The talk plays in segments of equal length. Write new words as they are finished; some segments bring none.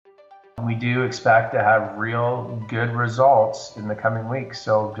We do expect to have real good results in the coming weeks.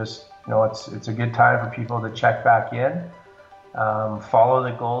 So just, it's a good time for people to check back in, follow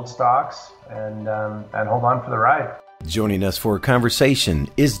the gold stocks, and hold on for the ride. Joining us for a conversation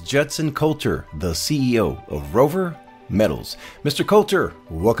is Judson Coulter, the CEO of Rover Metals. Mr. Coulter,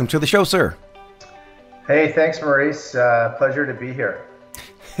 welcome to the show, sir. Hey, thanks, Maurice. Pleasure to be here.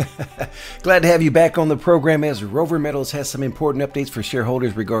 Glad to have you back on the program as Rover Metals has some important updates for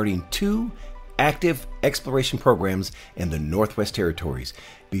shareholders regarding two active exploration programs in the Northwest Territories.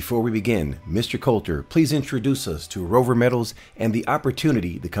 Before we begin, Mr. Coulter, please introduce us to Rover Metals and the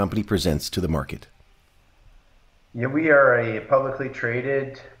opportunity the company presents to the market. Yeah, we are a publicly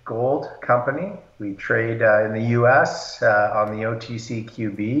traded gold company. We trade in the U.S. On the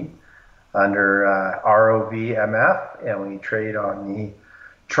OTCQB under ROVMF, and we trade on the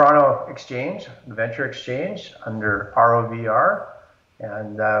Toronto Exchange, Venture Exchange, under ROVR,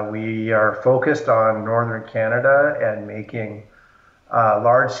 and we are focused on Northern Canada and making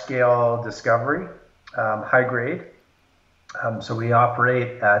large-scale discovery, high grade. So we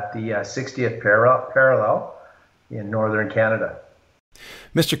operate at the 60th parallel in Northern Canada.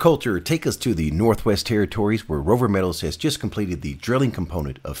 Mr. Coulter, take us to the Northwest Territories where Rover Metals has just completed the drilling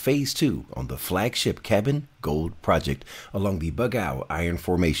component of Phase 2 on the flagship Cabin Gold Project along the Bugao Iron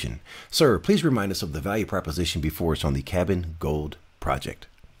Formation. Sir, please remind us of the value proposition before us on the Cabin Gold Project.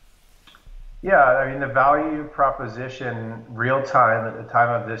 Yeah, I mean, the value proposition real time at the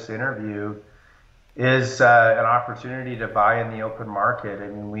time of this interview is an opportunity to buy in the open market. I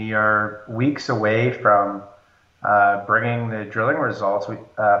mean, we are weeks away from bringing the drilling results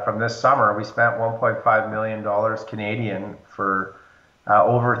from this summer. We spent $1.5 million Canadian for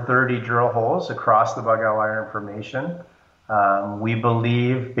over 30 drill holes across the Bugao Iron Formation. We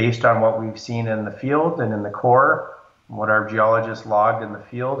believe, based on what we've seen in the field and in the core, what our geologists logged in the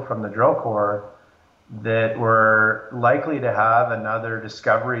field from the drill core, that we're likely to have another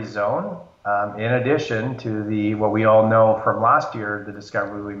discovery zone, in addition to what we all know from last year, the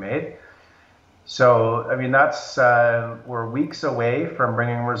discovery we made. So, I mean, that's, we're weeks away from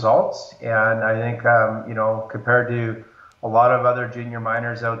bringing results. And I think, compared to a lot of other junior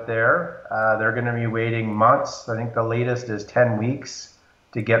miners out there, they're going to be waiting months. I think the latest is 10 weeks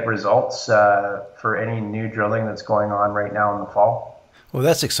to get results for any new drilling that's going on right now in the fall. Well,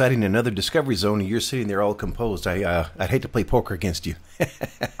 that's exciting. Another discovery zone, and you're sitting there all composed. I'd hate to play poker against you.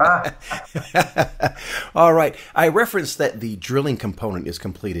 All right. I referenced that the drilling component is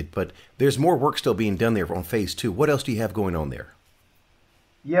completed, but there's more work still being done there on Phase 2. What else do you have going on there?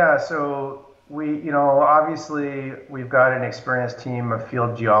 Yeah, so we, obviously we've got an experienced team of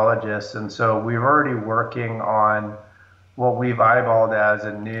field geologists, and so we're already working on what we've eyeballed as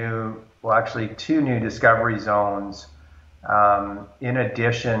two new discovery zones. In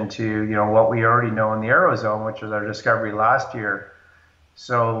addition to, what we already know in the Arrow Zone, which was our discovery last year.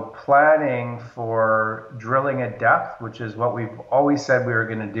 So planning for drilling at depth, which is what we've always said we were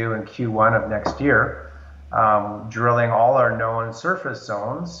going to do in Q1 of next year, drilling all our known surface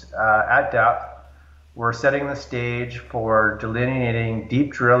zones at depth. We're setting the stage for delineating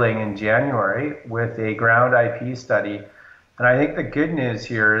deep drilling in January with a ground IP study. And I think the good news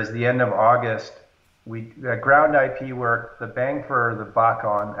here is the end of August, ground IP work, the bang for the buck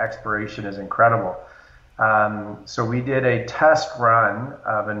on exploration is incredible. So we did a test run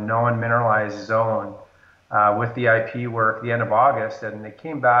of a known mineralized zone with the IP work the end of August, and it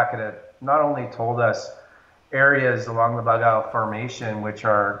came back and it not only told us areas along the Bugao Formation which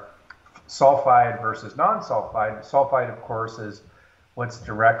are sulfide versus non-sulfide. Sulfide, of course, is what's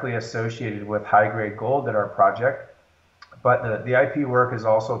directly associated with high-grade gold at our project, but the IP work has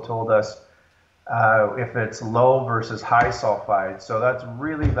also told us if it's low versus high sulfide. So that's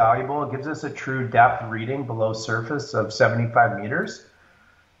really valuable. It gives us a true depth reading below surface of 75 meters.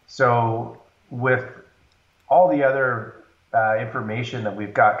 So with all the other information that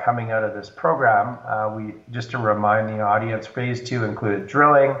we've got coming out of this program, just to remind the audience, Phase 2 included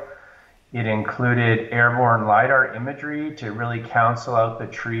drilling. It included airborne LiDAR imagery to really cancel out the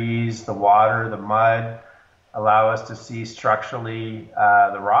trees, the water, the mud, allow us to see structurally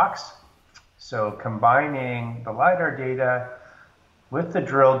the rocks. So combining the LiDAR data with the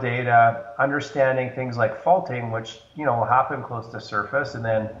drill data, understanding things like faulting, which will happen close to surface, and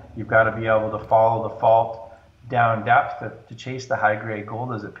then you've got to be able to follow the fault down depth to chase the high-grade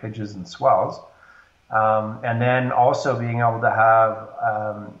gold as it pitches and swells. And then also being able to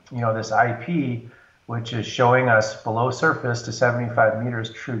have this IP, which is showing us below surface to 75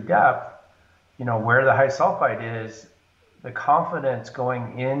 meters true depth, where the high sulfide is. The confidence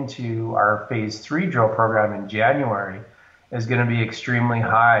going into our Phase 3 drill program in January is going to be extremely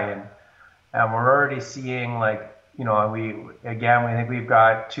high. And And we're already seeing we think we've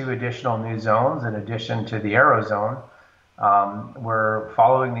got 2 additional new zones in addition to the Arrow zone. We're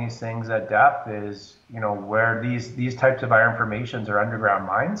following these things at depth is, where these types of iron formations are underground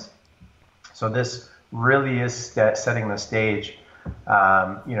mines. So this really is setting the stage,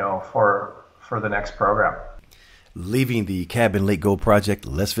 for the next program. Leaving the Cabin Lake Gold Project,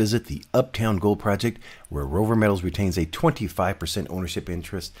 let's visit the Uptown Gold Project, where Rover Metals retains a 25% ownership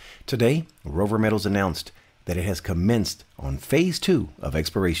interest. Today, Rover Metals announced that it has commenced on Phase 2 of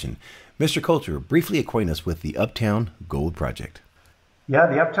exploration. Mr. Coulter, briefly acquaint us with the Uptown Gold Project. Yeah,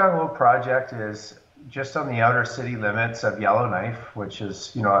 the Uptown Gold Project is just on the outer city limits of Yellowknife, which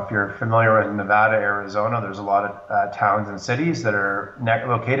is, if you're familiar with Nevada, Arizona, there's a lot of towns and cities that are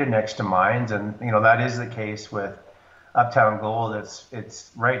located next to mines. And, that is the case with Uptown Gold.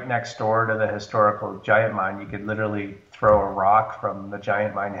 It's right next door to the historical Giant Mine. You could literally throw a rock from the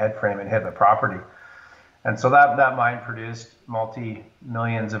Giant Mine headframe and hit the property. And so that mine produced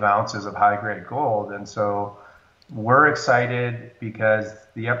multi-millions of ounces of high-grade gold. And so we're excited because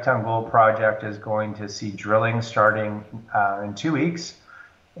the Uptown Gold Project is going to see drilling starting in 2 weeks.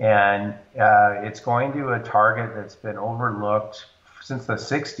 And it's going to a target that's been overlooked since the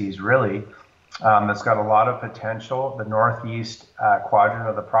 60s, really. That's got a lot of potential, the northeast quadrant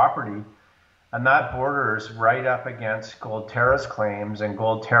of the property. And that borders right up against Goldterra's claims. And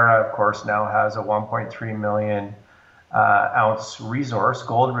Goldterra, of course, now has a 1.3 million ounce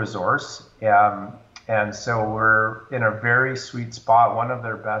gold resource. And so we're in a very sweet spot. One of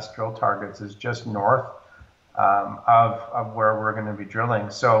their best drill targets is just north of where we're going to be drilling.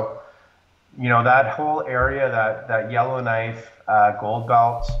 So, that whole area, that Yellowknife gold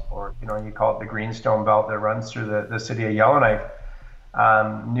belt, or, you call it the Greenstone belt that runs through the city of Yellowknife,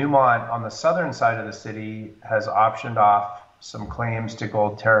 Newmont on the southern side of the city has optioned off some claims to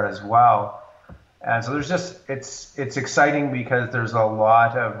Goldterra as well. And so it's exciting because there's a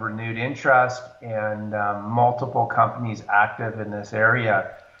lot of renewed interest and multiple companies active in this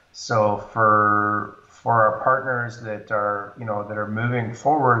area. So for our partners that are moving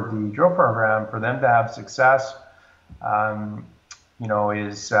forward the drill program, for them to have success,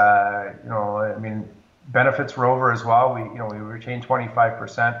 benefits Rover as well. We retain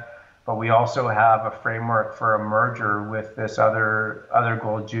 25%, but we also have a framework for a merger with this other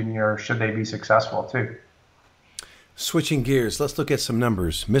gold junior should they be successful too. Switching gears, let's look at some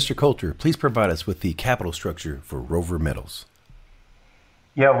numbers. Mr. Coulter, please provide us with the capital structure for Rover Metals.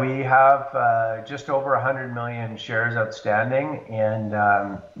 Yeah, we have just over 100 million shares outstanding, and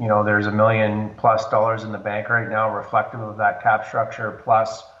there's $1 million+ in the bank right now, reflective of that cap structure,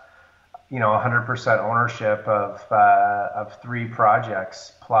 plus 100% ownership of 3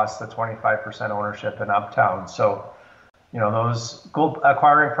 projects, plus the 25% ownership in Uptown. So, those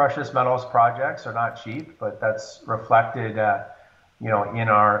acquiring precious metals projects are not cheap, but that's reflected, in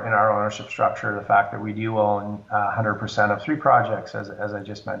our ownership structure, the fact that we do own 100% of 3 projects, as I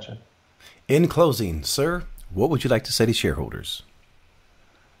just mentioned. In closing, sir, what would you like to say to shareholders?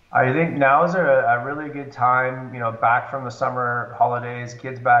 I think now is a really good time, back from the summer holidays,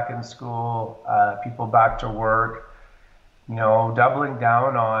 kids back in school, people back to work, doubling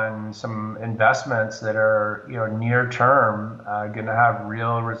down on some investments that are, near term, going to have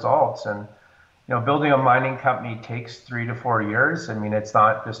real results. And, building a mining company takes 3 to 4 years. I mean, it's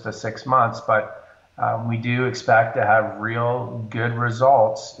not just a 6 months, but we do expect to have real good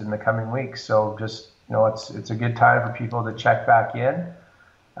results in the coming weeks. So just, it's a good time for people to check back in.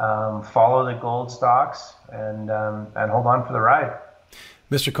 Follow the gold stocks and hold on for the ride.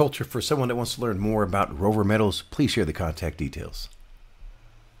 Mr. Coulter, for someone that wants to learn more about Rover Metals, please share the contact details.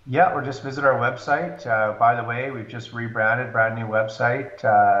 Yeah, or just visit our website. By the way, we've just rebranded, brand new website.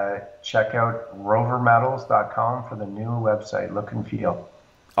 Check out rovermetals.com for the new website, look and feel.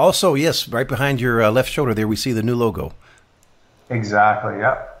 Also, yes, right behind your left shoulder there, we see the new logo. Exactly,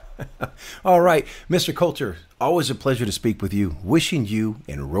 yeah. All right, Mr. Coulter, always a pleasure to speak with you. Wishing you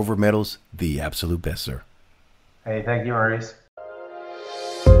and Rover Metals the absolute best, sir. Hey, thank you, Maurice.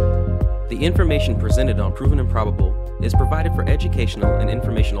 The information presented on Proven and Probable is provided for educational and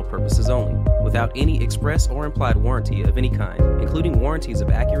informational purposes only, without any express or implied warranty of any kind, including warranties of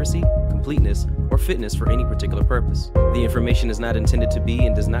accuracy, completeness, or fitness for any particular purpose. The information is not intended to be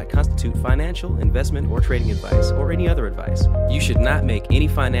and does not constitute financial, investment, or trading advice, or any other advice. You should not make any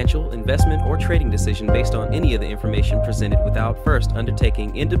financial, investment, or trading decision based on any of the information presented without first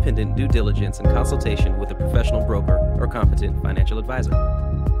undertaking independent due diligence and consultation with a professional broker or competent financial advisor.